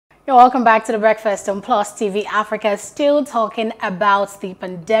Welcome back to the Breakfast on Plus TV Africa. Still talking about the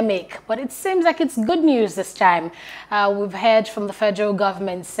pandemic, but it seems like it's good news this time. We've heard from the federal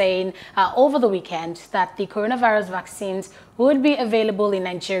government saying over the weekend that the coronavirus vaccines would be available in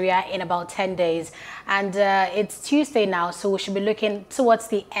Nigeria in about 10 days. And it's Tuesday now, so we should be looking towards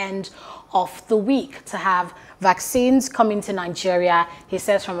the end of the week to have vaccines coming to Nigeria, he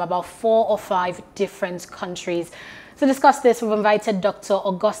says, from about 4 or 5 different countries. To discuss this, we've invited Dr.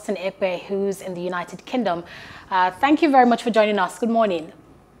 Augustine Ekpe, who's in the United Kingdom. Thank you very much for joining us. Good morning.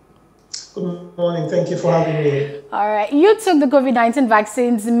 Good morning. Thank you for having me. All right. You took the Covid-19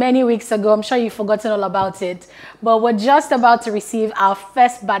 vaccines many weeks ago. I'm sure you've forgotten all about it. But we're just about to receive our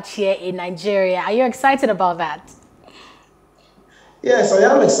first batch here in Nigeria. Are you excited about that? Yes, I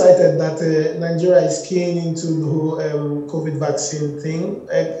am excited that Nigeria is keen into the whole COVID vaccine thing,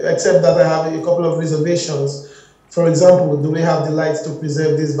 except that I have a couple of reservations. For example, do we have the lights to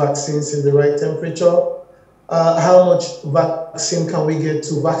preserve these vaccines in the right temperature? How much vaccine can we get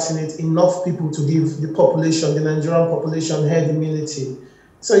to vaccinate enough people to give the population, the Nigerian population, herd immunity?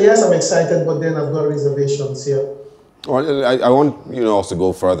 So yes, I'm excited, but then I've got reservations here. Well, I want us to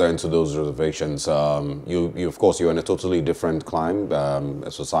go further into those reservations. You of course, you're in a totally different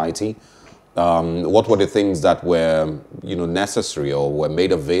society. What were the things that were necessary or were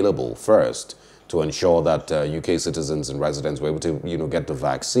made available first to ensure that UK citizens and residents were able to get the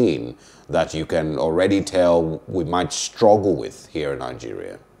vaccine that you can already tell we might struggle with here in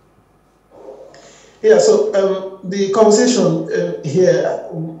Nigeria? Yeah, so the conversation here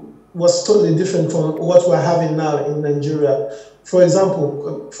was totally different from what we're having now in Nigeria. For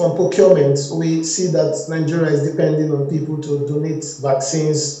example, from procurement, we see that Nigeria is depending on people to donate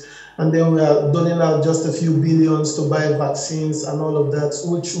vaccines, and then we are doling out just a few billions to buy vaccines and all of that,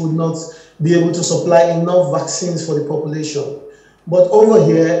 which would not be able to supply enough vaccines for the population. But over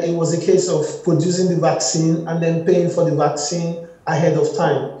here, it was a case of producing the vaccine and then paying for the vaccine ahead of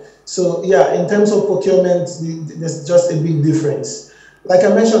time. So yeah, in terms of procurement, there's just a big difference. Like I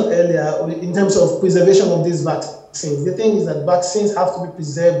mentioned earlier, in terms of preservation of these vaccines, the thing is that vaccines have to be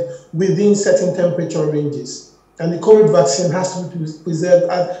preserved within certain temperature ranges. And the COVID vaccine has to be preserved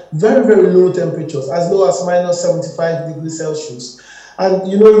at very, very low temperatures, as low as -75 degrees Celsius. And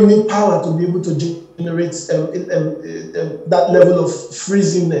you need power to be able to generate that level of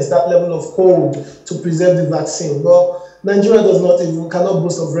freezingness, that level of cold to preserve the vaccine. Well, Nigeria cannot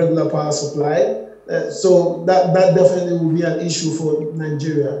boast of regular power supply. So that definitely will be an issue for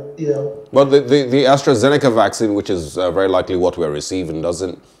Nigeria. Yeah. But the AstraZeneca vaccine, which is very likely what we're receiving,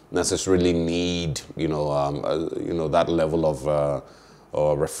 doesn't necessarily need that level of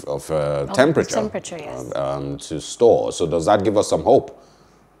temperature, yes, to store. So does that give us some hope?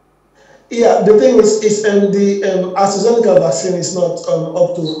 Yeah, the thing is the AstraZeneca vaccine is not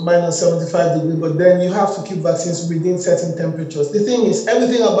up to -75 degrees, but then you have to keep vaccines within certain temperatures. The thing is,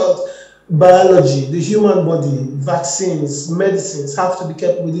 everything about biology, the human body, vaccines, medicines have to be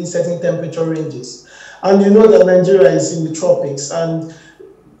kept within certain temperature ranges. And you know that Nigeria is in the tropics, and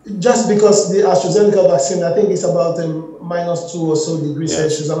just because the AstraZeneca vaccine, I think it's about -2 or so degrees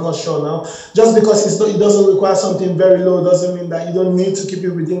Celsius, I'm not sure now. Just because it doesn't require something very low doesn't mean that you don't need to keep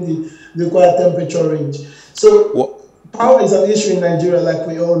it within the required temperature range. So power is an issue in Nigeria, like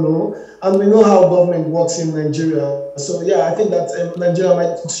we all know, and we know how government works in Nigeria. So yeah, I think that Nigeria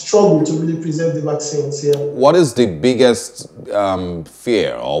might struggle to really preserve the vaccines here. What is the biggest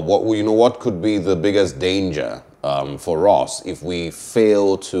fear, or what could be the biggest danger for us if we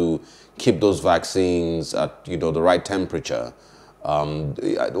fail to keep those vaccines at the right temperature?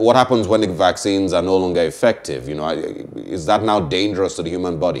 What happens when the vaccines are no longer effective? Is that now dangerous to the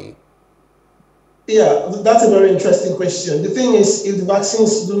human body? Yeah, that's a very interesting question. The thing is, if the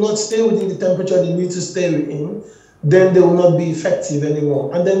vaccines do not stay within the temperature they need to stay within, then they will not be effective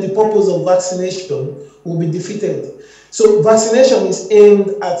anymore. And then the purpose of vaccination will be defeated. So vaccination is aimed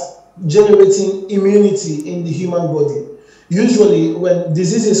at generating immunity in the human body. Usually when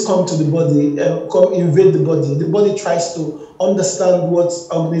diseases come to the body, invade the body tries to understand what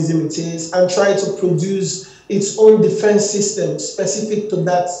organism it is and try to produce its own defense system specific to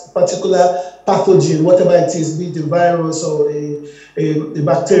that particular pathogen, whatever it is, be it a virus or a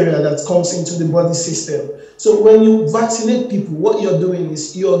bacteria that comes into the body system. So when you vaccinate people, what you're doing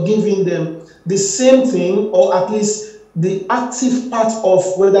is you're giving them the same thing, or at least the active part of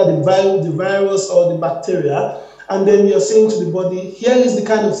whether the virus or the bacteria, and then you're saying to the body, here is the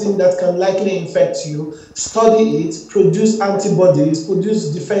kind of thing that can likely infect you, study it, produce antibodies, produce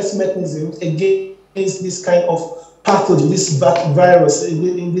defense mechanisms against this kind of pathogen, this virus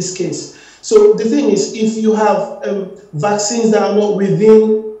in this case. So the thing is, if you have vaccines that are not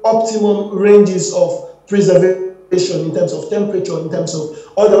within optimum ranges of preservation in terms of temperature, in terms of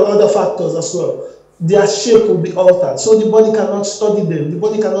other factors as well, their shape will be altered. So the body cannot study them. The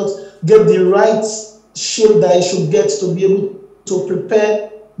body cannot get the right shape that it should get to be able to prepare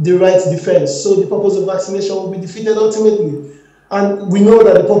the right defense. So the purpose of vaccination will be defeated ultimately. And we know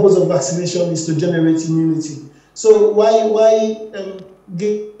that the purpose of vaccination is to generate immunity. So why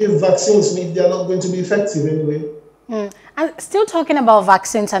give vaccines if they are not going to be effective anyway? And still talking about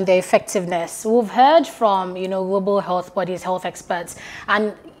vaccines and their effectiveness, we've heard from, global health bodies, health experts,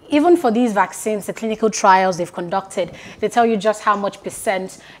 and even for these vaccines, the clinical trials they've conducted, they tell you just how much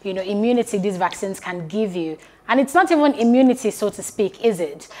percent, immunity these vaccines can give you. And it's not even immunity, so to speak, is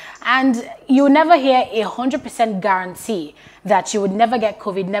it? And you never hear 100% guarantee that you would never get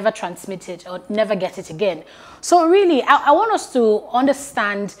COVID, never transmit it, or never get it again. So really, I want us to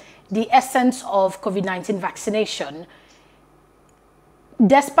understand the essence of COVID-19 vaccination,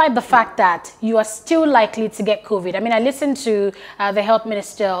 despite the fact that you are still likely to get COVID. I mean, I listened to the health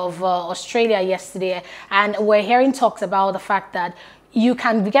minister of Australia yesterday, and we're hearing talks about the fact that you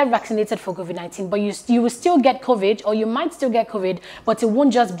can get vaccinated for COVID-19, but you will still get COVID, or you might still get COVID, but it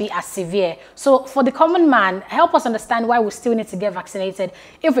won't just be as severe. So for the common man, help us understand why we still need to get vaccinated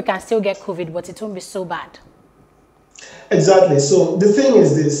if we can still get COVID, but it won't be so bad. Exactly. So the thing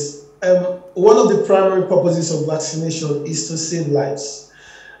is this, one of the primary purposes of vaccination is to save lives.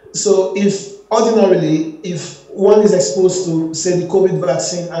 So if one is exposed to, say, the COVID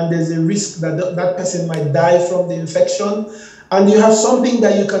vaccine, and there's a risk that that person might die from the infection, and you have something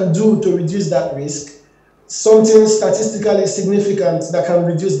that you can do to reduce that risk, something statistically significant that can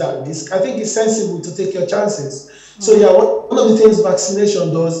reduce that risk, I think it's sensible to take your chances. So yeah, one of the things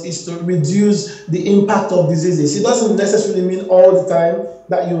vaccination does is to reduce the impact of diseases. It doesn't necessarily mean all the time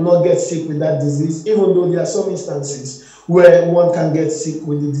that you will not get sick with that disease, even though there are some instances where one can get sick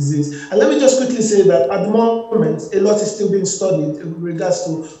with the disease. And let me just quickly say that at the moment, a lot is still being studied in regards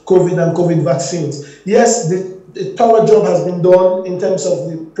to COVID and COVID vaccines. Yes, the thorough job has been done in terms of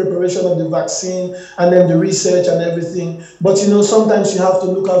the preparation of the vaccine and then the research and everything. But sometimes you have to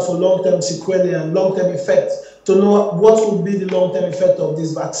look out for long-term sequelae and long-term effects to know what will be the long-term effect of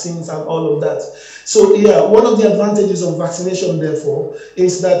these vaccines and all of that. So yeah, one of the advantages of vaccination, therefore,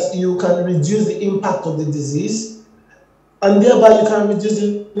 is that you can reduce the impact of the disease, and thereby you can reduce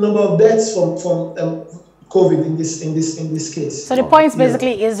the number of deaths from COVID in this case. So the point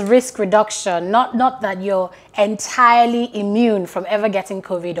basically is risk reduction, not that you're entirely immune from ever getting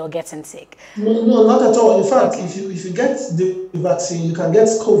COVID or getting sick. No, not at all. In fact, if you get the vaccine, you can get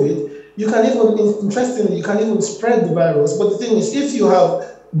COVID. You can even, interestingly, you can even spread the virus. But the thing is, if you have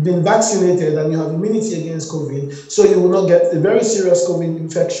been vaccinated and you have immunity against COVID, so you will not get a very serious COVID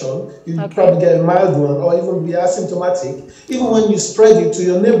infection, you probably get a mild one or even be asymptomatic. Even when you spread it to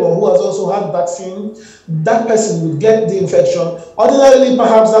your neighbor who has also had vaccine, that person would get the infection. Ordinarily,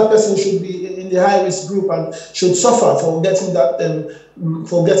 perhaps that person should be in the high-risk group and should suffer from getting that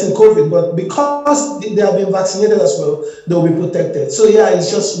for getting COVID, but because they have been vaccinated as well, they will be protected. So yeah, it's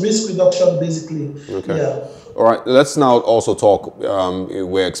just risk reduction basically. Okay. Yeah. All right, let's now also talk,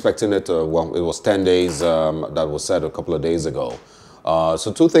 we're expecting it, well, it was 10 days that was said a couple of days ago.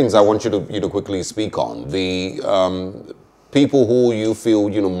 So two things I want you to quickly speak on. The people who you feel,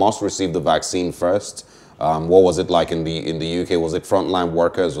 must receive the vaccine first. What was it like in the UK? Was it frontline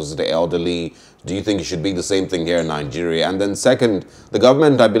workers? Was it the elderly? Do you think it should be the same thing here in Nigeria? And then second, the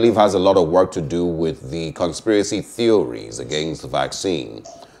government, I believe, has a lot of work to do with the conspiracy theories against the vaccine.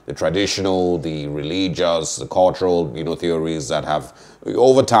 The traditional, the religious, the cultural, theories that have,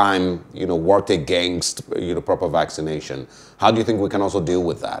 over time, worked against, proper vaccination. How do you think we can also deal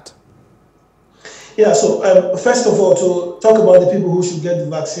with that? Yeah, so first of all, to talk about the people who should get the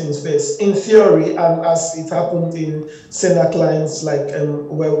vaccines first. In theory, and as it happened in senior clients like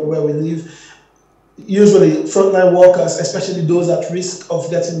where we live, usually frontline workers, especially those at risk of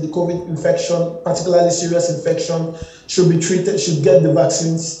getting the COVID infection, particularly serious infection, should get the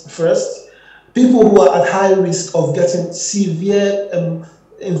vaccines first. People who are at high risk of getting severe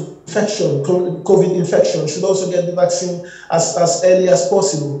infection, COVID infection, should also get the vaccine as early as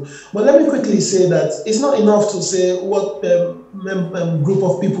possible. But let me quickly say that it's not enough to say what group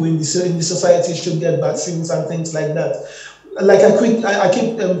of people in the society should get vaccines and things like that. Like I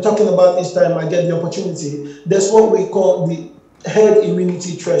keep talking about each time I get the opportunity. There's what we call the herd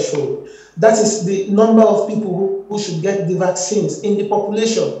immunity threshold. That is the number of people who should get the vaccines in the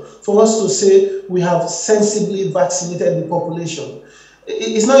population for us to say we have sensibly vaccinated the population.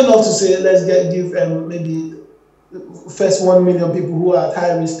 It's not enough to say let's give maybe first 1 million people who are at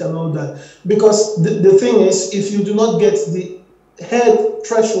high risk and all that. Because the thing is, if you do not get the herd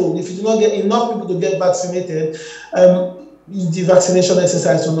threshold, if you do not get enough people to get vaccinated, the vaccination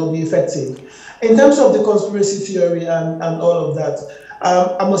exercise will not be effective. In terms of the conspiracy theory and all of that,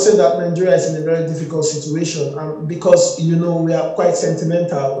 I must say that Nigeria is in a very difficult situation because, you know, we are quite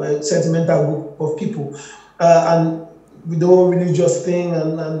sentimental, sentimental group of people. And with the whole religious thing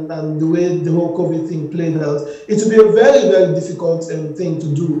and the way the whole COVID thing played out, it will be a very, very difficult thing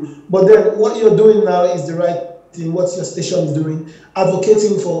to do. But then what you're doing now is the right thing, what your station is doing,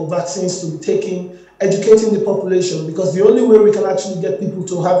 advocating for vaccines to be taken, educating the population, because the only way we can actually get people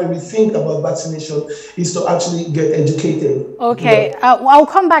to have a rethink about vaccination is to actually get educated. Okay, I'll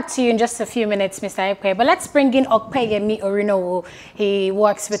come back to you in just a few minutes, Mr. Ekwe, but let's bring in Okpeyemi Orinowo. He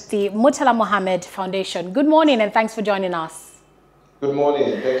works with the Murtala Mohammed Foundation. Good morning and thanks for joining us. Good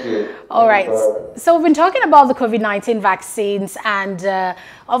morning, thank you. All right, so we've been talking about the COVID-19 vaccines and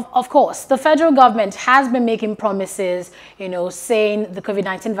of course, the federal government has been making promises, you know, saying the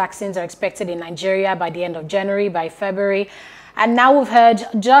COVID-19 vaccines are expected in Nigeria by the end of January, by February. And now we've heard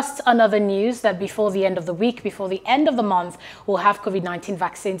just another news that before the end of the week, before the end of the month, we'll have COVID-19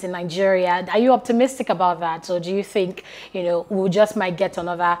 vaccines in Nigeria. Are you optimistic about that? Or do you think, you know, we just might get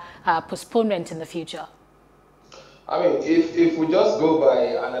another postponement in the future? I mean, if we just go by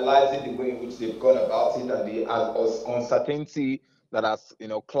analyzing the way in which they've gone about it and the uncertainty that has, you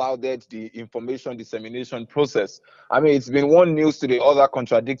know, clouded the information dissemination process. I mean, it's been one news to the other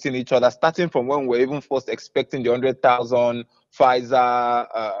contradicting each other, starting from when we're even first expecting the 100,000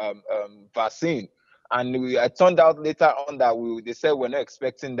 Pfizer vaccine. And it turned out later on that they said we're not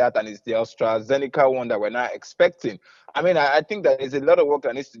expecting that, and it's the AstraZeneca one that we're not expecting. I mean, I think that there's a lot of work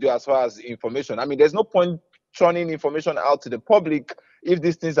that needs to do as far as information. I mean, there's no point churning information out to the public if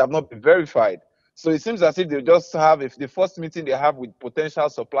these things have not been verified. So it seems as if they just have, if the first meeting they have with potential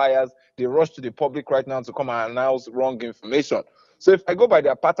suppliers, they rush to the public right now to come and announce wrong information. So if I go by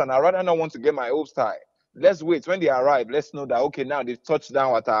their pattern, I'd rather not want to get my hopes high. Let's wait. When they arrive, let's know that, okay, now they've touched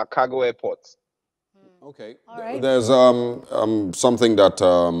down at our cargo airports. Okay. All right. There's something that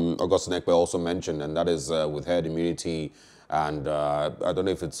Augustine Ekpe also mentioned, and that is with herd immunity, and I don't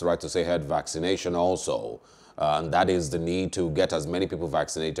know if it's right to say herd vaccination also. And that is the need to get as many people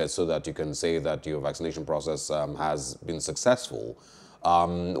vaccinated so that you can say that your vaccination process has been successful.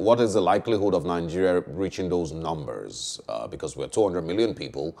 What is the likelihood of Nigeria reaching those numbers? Because we're 200 million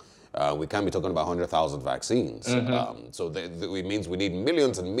people. We can't be talking about 100,000 vaccines. So it means we need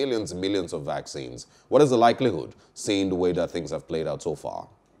millions and millions and millions of vaccines. What is the likelihood, seeing the way that things have played out so far?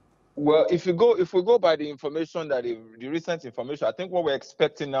 Well, if we go by the information that the recent information, I think what we're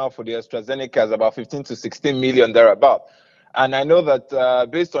expecting now for the AstraZeneca is about 15 to 16 million thereabout. And I know that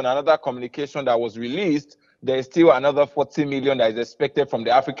based on another communication that was released, there is still another 40 million that is expected from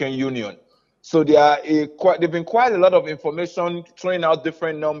the African Union. So there've been quite a lot of information throwing out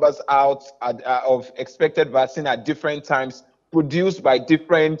different numbers out of expected vaccine at different times, produced by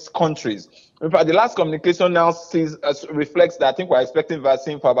different countries. In fact, the last communication now reflects that I think we're expecting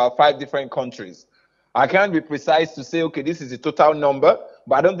vaccine for about 5 different countries. I can't be precise to say, okay, this is the total number,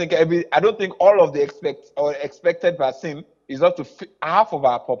 but I don't think all of the expected vaccine is up to half of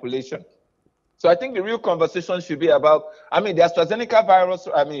our population. So I think the real conversation should be about, I mean, the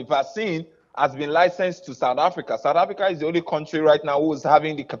AstraZeneca vaccine has been licensed to South Africa. South Africa is the only country right now who is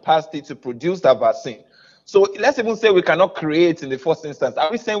having the capacity to produce that vaccine. So let's even say we cannot create in the first instance.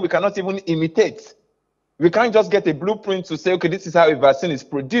 Are we saying we cannot even imitate? We can't just get a blueprint to say, okay, this is how a vaccine is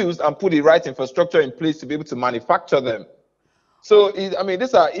produced and put the right infrastructure in place to be able to manufacture them. So, I mean,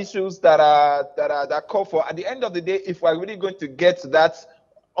 these are issues that call for, at the end of the day, if we're really going to get that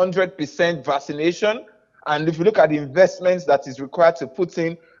 100% vaccination, and if you look at the investments that is required to put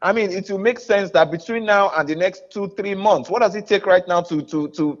in, I mean, it will make sense that between now and the next 2-3 months, what does it take right now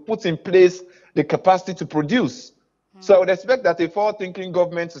to put in place the capacity to produce? So I would expect that a forward-thinking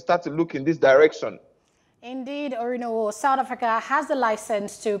government to start to look in this direction. Indeed, Orinowo, South Africa has the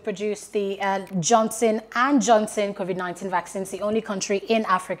license to produce the Johnson & Johnson COVID-19 vaccines, the only country in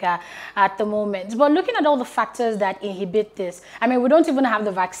Africa at the moment. But looking at all the factors that inhibit this, I mean, we don't even have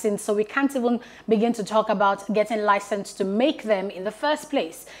the vaccines, so we can't even begin to talk about getting licensed to make them in the first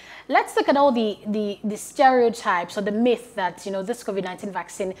place. Let's look at all the stereotypes or the myth that, you know, this COVID-19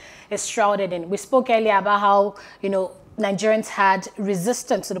 vaccine is shrouded in. We spoke earlier about how, you know, Nigerians had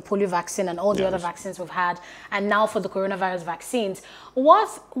resistance to the polio vaccine and all the other vaccines we've had, and now for the coronavirus vaccines. What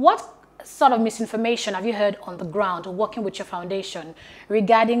sort of misinformation have you heard on the ground working with your foundation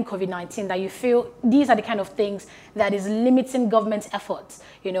regarding COVID-19 that you feel these are the kind of things that is limiting government's efforts,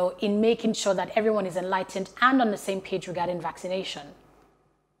 you know, in making sure that everyone is enlightened and on the same page regarding vaccination?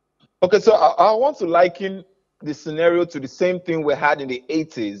 Okay, so I want to liken the scenario to the same thing we had in the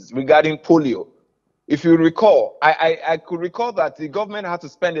 80s regarding polio. If you recall, I could recall that the government had to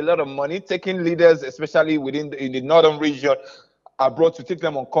spend a lot of money taking leaders, especially in the northern region, abroad, to take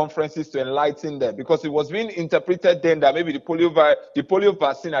them on conferences to enlighten them, because it was being interpreted then that maybe the polio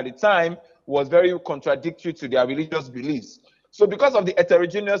vaccine at the time was very contradictory to their religious beliefs. So because of the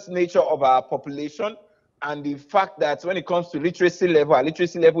heterogeneous nature of our population and the fact that when it comes to literacy level, our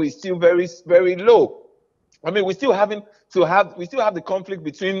literacy level is still very, very low. I mean, we still have the conflict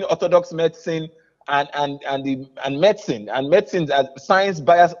between orthodox medicine and medicine as science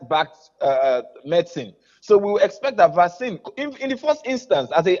bias backed medicine. So we will expect that vaccine in the first instance,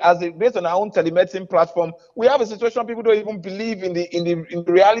 based on our own telemedicine platform, we have a situation people don't even believe in the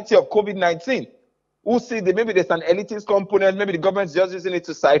reality of COVID-19. We'll see that maybe there's an elitist component, maybe the government's just using it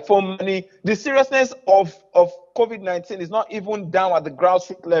to siphon money. The seriousness of COVID-19 is not even down at the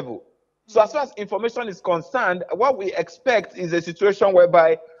grassroots level. So as far as information is concerned, what we expect is a situation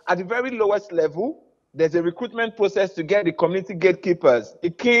whereby at the very lowest level, there's a recruitment process to get the community gatekeepers, the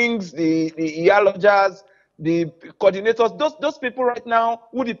kings, the eologers, the coordinators, those people right now,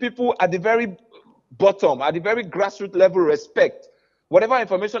 who the people at the very bottom, at the very grassroots level respect. Whatever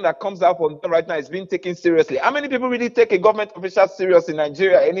information that comes out from them right now is being taken seriously. How many people really take a government official serious in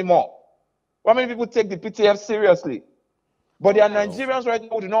Nigeria anymore? How many people take the PTF seriously? But there are Nigerians right now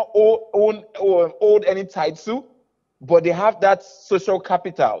who do not hold any title, but they have that social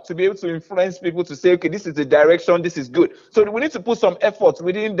capital to be able to influence people to say, okay, this is the direction, this is good. So we need to put some effort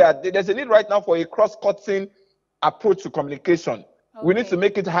within that. There's a need right now for a cross-cutting approach to communication. Okay. We need to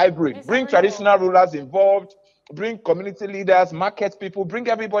make it hybrid. Bring traditional rulers involved, bring community leaders, market people, bring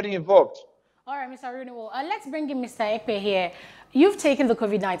everybody involved. All right, Mr. Aruniwo, let's bring in Mr. Ekpe here. You've taken the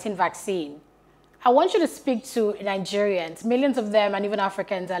COVID-19 vaccine. I want you to speak to Nigerians. Millions of them and even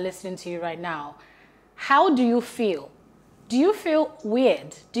Africans are listening to you right now. How do you feel? Do you feel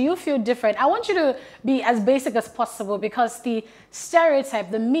weird? Do you feel different? I want you to be as basic as possible, because the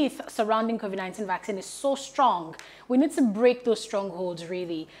stereotype, the myth surrounding COVID-19 vaccine is so strong. We need to break those strongholds,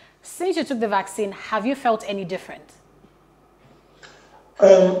 really. Since you took the vaccine, have you felt any different?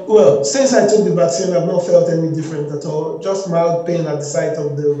 Well, since I took the vaccine, I've not felt any different at all. Just mild pain at the site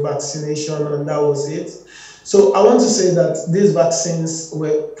of the vaccination, and that was it. So I want to say that these vaccines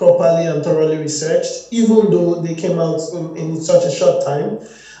were properly and thoroughly researched, even though they came out in such a short time.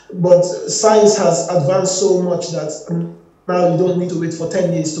 But science has advanced so much that now you don't need to wait for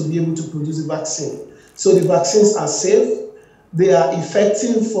 10 years to be able to produce a vaccine. So the vaccines are safe. They are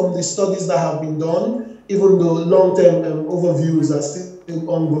effective from the studies that have been done, even though long-term overviews are still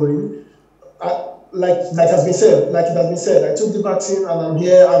ongoing. Like it has been said, I took the vaccine and I'm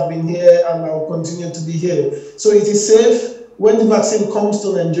here, I've been here, and I'll continue to be here. So it is safe. When the vaccine comes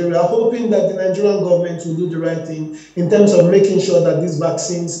to Nigeria, hoping that the Nigerian government will do the right thing in terms of making sure that these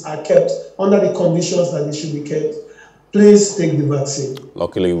vaccines are kept under the conditions that they should be kept. Please take the vaccine.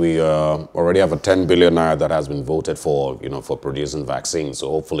 Luckily, we already have a 10 billion naira that has been voted for, for producing vaccines. So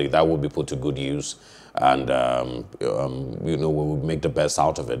hopefully that will be put to good use, and we will make the best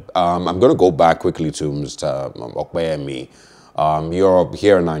out of it. I'm going to go back quickly to Mr. Okpeyemi. You're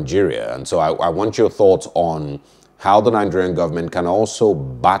here in Nigeria, and so I want your thoughts on how the Nigerian government can also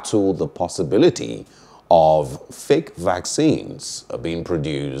battle the possibility of fake vaccines being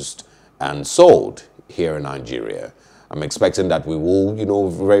produced and sold here in Nigeria. I'm expecting that we will,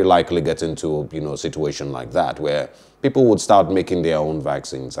 very likely get into, a situation like that where people would start making their own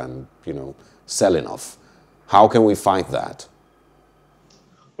vaccines and, selling off. How can we fight that?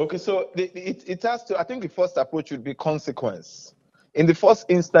 Okay, so it has to, I think the first approach would be consequence. In the first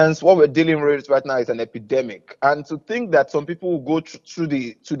instance, what we're dealing with right now is an epidemic. And to think that some people will go to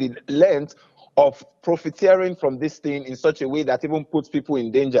the length of profiteering from this thing in such a way that even puts people in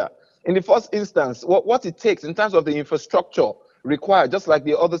danger. In the first instance, what it takes in terms of the infrastructure required, just like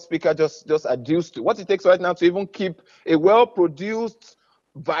the other speaker just adduced to, what it takes right now to even keep a well-produced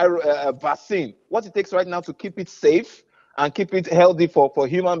vaccine, what it takes right now to keep it safe and keep it healthy for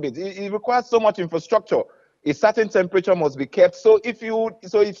human beings, it requires so much infrastructure. A certain temperature must be kept. So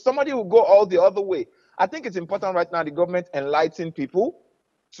if somebody will go all the other way, I think it's important right now the government enlighten people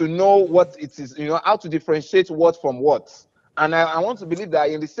to know what it is, how to differentiate what from what. And I want to believe that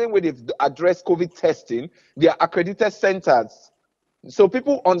in the same way they've addressed COVID testing, they are accredited centers. So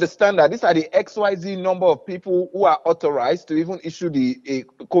people understand that these are the XYZ number of people who are authorized to even issue a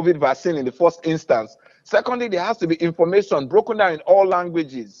COVID vaccine in the first instance. Secondly, there has to be information broken down in all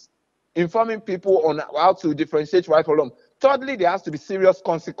languages, informing people on how to differentiate right from wrong. Thirdly, there has to be serious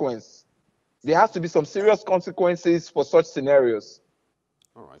consequence. There has to be some serious consequences for such scenarios.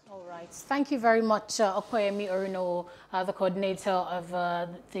 All right. All right. Right. Thank you very much, Okoyemi Oruno, the coordinator of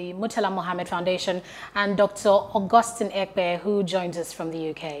the Murtala Mohammed Foundation, and Dr. Augustine Ekpe, who joins us from the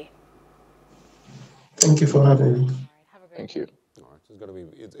UK. Thank you for having me. Have a great Thank you. All right. It's going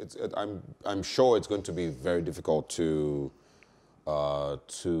to be. I'm sure it's going to be very difficult to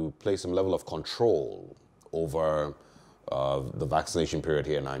place some level of control over the vaccination period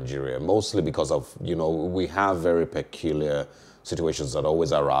here in Nigeria, mostly because of, we have very peculiar situations that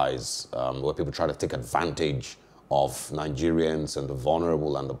always arise where people try to take advantage of Nigerians and the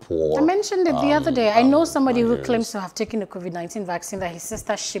vulnerable and the poor. I mentioned it the other day. I know somebody who claims to have taken the COVID-19 vaccine that his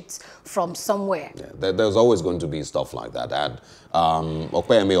sister shipped from somewhere. Yeah, there's always going to be stuff like that. And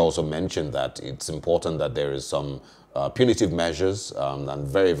Okoyemi also mentioned that it's important that there is some punitive measures and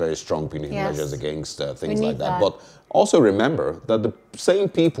very, very strong punitive measures against things like that. But also remember that the same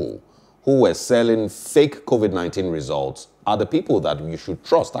people who were selling fake COVID-19 results are the people that you should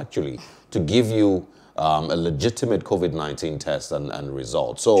trust, actually, to give you a legitimate COVID-19 test and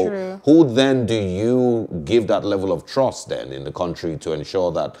result. So who then do you give that level of trust then in the country to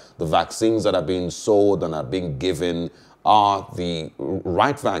ensure that the vaccines that are being sold and are being given are the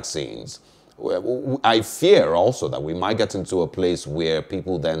right vaccines? I fear also that we might get into a place where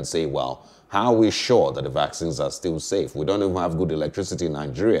people then say, well, how are we sure that the vaccines are still safe? We don't even have good electricity in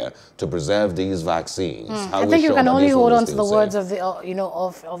Nigeria to preserve these vaccines. I think you can only hold on to the words of the,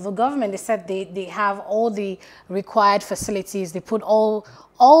 of the government. They said they have all the required facilities. They put all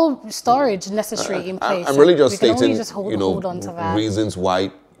storage necessary in place. I'm really just stating, stating, hold on to that. Reasons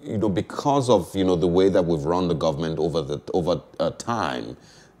why, because of, the way that we've run the government over time,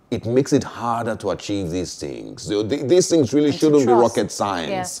 it makes it harder to achieve these things. These things really shouldn't be rocket science.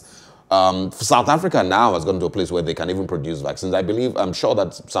 Yes. South Africa now has gone to a place where they can even produce vaccines. I'm sure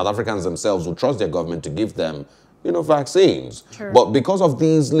that South Africans themselves will trust their government to give them, vaccines. True. But because of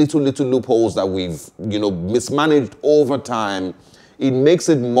these little loopholes that we've, mismanaged over time, it makes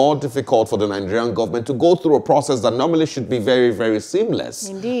it more difficult for the Nigerian government to go through a process that normally should be very, very seamless.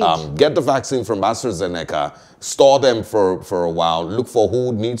 Indeed. Get the vaccine from AstraZeneca, store them for a while, look for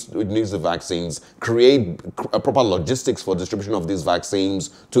who needs the vaccines, create a proper logistics for distribution of these vaccines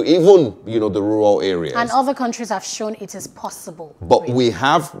to even, the rural areas. And other countries have shown it is possible. But we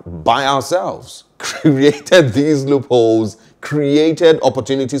have, by ourselves, created these loopholes, created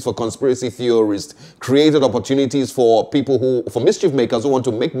opportunities for conspiracy theorists, created opportunities for people for mischief makers who want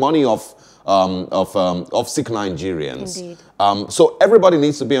to make money off sick Nigerians. Indeed. So everybody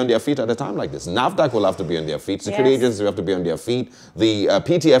needs to be on their feet at a time like this. NAFDAC will have to be on their feet. Security agencies will have to be on their feet. The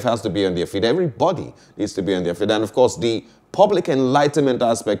PTF has to be on their feet. Everybody needs to be on their feet. And of course, the public enlightenment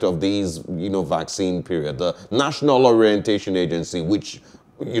aspect of these, vaccine period, the National Orientation Agency, which,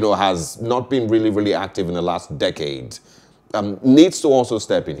 has not been really active in the last decade, needs to also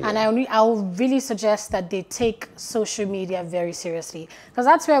step in here. And I would really suggest that they take social media very seriously, because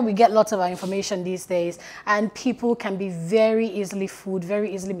that's where we get lots of our information these days, and people can be very easily fooled,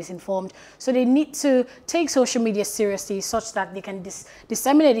 very easily misinformed. So they need to take social media seriously such that they can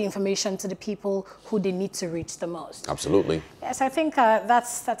disseminate the information to the people who they need to reach the most. Absolutely. Yes, I think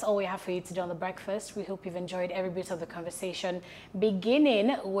that's all we have for you today on The Breakfast. We hope you've enjoyed every bit of the conversation,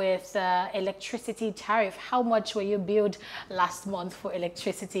 beginning with electricity tariff. How much were you billed last month for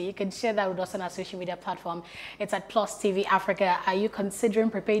electricity? You can share that with us on our social media platform. It's at Plus TV Africa. Are you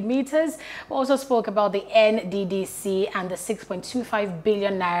considering prepaid meters? We also spoke about the NDDC and the 6.25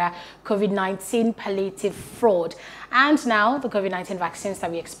 billion naira COVID-19 palliative fraud, and now the COVID-19 vaccines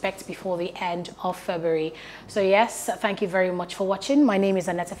that we expect before the end of February. So yes, thank you very much for watching. My name is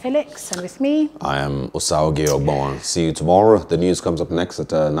Annette Felix, and with me, I am Osagie Ehanire. See you tomorrow. The news comes up next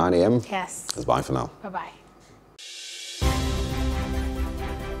at 9 a.m. Yes. It's bye for now. Bye-bye.